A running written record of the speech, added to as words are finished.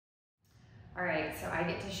All right, so I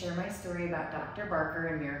get to share my story about Dr. Barker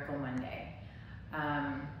and Miracle Monday.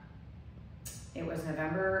 It was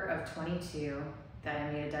November of 22 that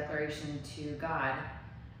I made a declaration to God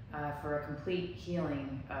for a complete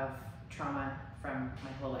healing of trauma from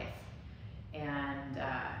my whole life. And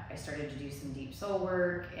I started to do some deep soul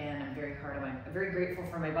work, and I'm very grateful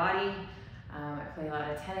for my body. I play a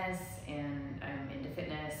lot of tennis, and I'm into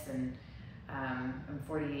fitness, and I'm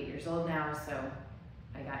 48 years old now, so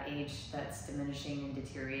I got age that's diminishing and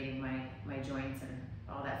deteriorating my joints and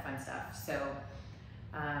all that fun stuff. So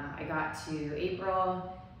I got to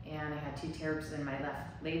April, and I had 2 tears in my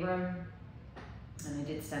left labrum, and I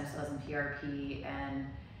did stem cells and PRP, and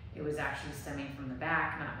it was actually stemming from the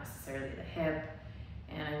back, not necessarily the hip.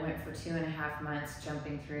 And I went for 2.5 months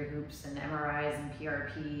jumping through hoops and MRIs and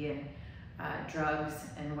PRP and drugs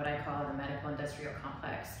and what I call the medical industrial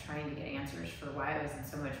complex, trying to get answers for why I was in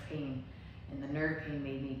so much pain. And the nerve pain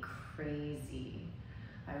made me crazy.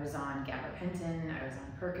 I was on gabapentin, I was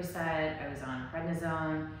on Percocet, I was on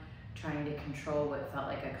prednisone, trying to control what felt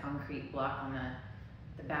like a concrete block on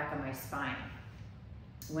the back of my spine.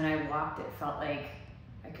 When I walked, it felt like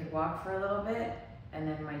I could walk for a little bit, and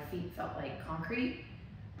then my feet felt like concrete.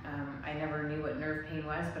 I never knew what nerve pain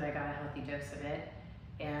was, but I got a healthy dose of it.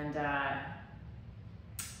 And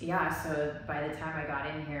yeah, so by the time I got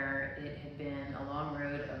in here, it had been a long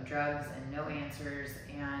road of drugs and no answers,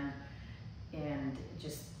 and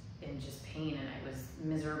just pain, and I was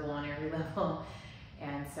miserable on every level.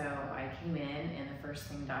 And so I came in, and the first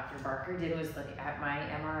thing Dr. Barker did was look at my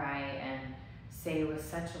MRI and say with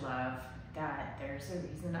such love that there's a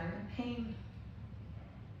reason I'm in pain.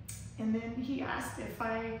 And then he asked if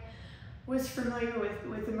I was familiar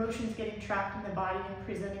with emotions getting trapped in the body and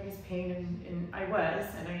presenting as pain, and I was,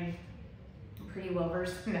 and I'm pretty well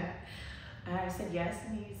versed in that. And I said yes,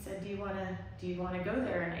 and he said, do you want to go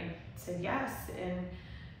there? And I said yes, and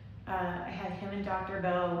I had him and Dr.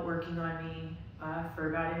 Bell working on me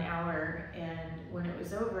for about an hour, and when it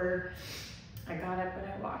was over, I got up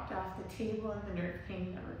and I walked off the table, and the nerve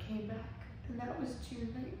pain never came back, and that was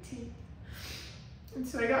June 19th. And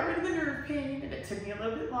so I got rid of the nerve pain, and it took me a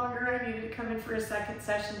little bit longer. I needed to come in for a second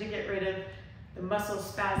session to get rid of the muscle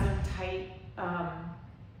spasm tight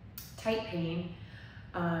pain.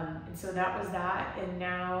 And so that was that, and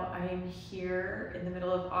now I am here in the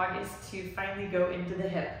middle of August to finally go into the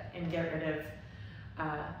hip and get rid of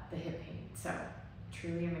the hip pain. So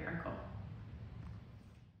truly a miracle.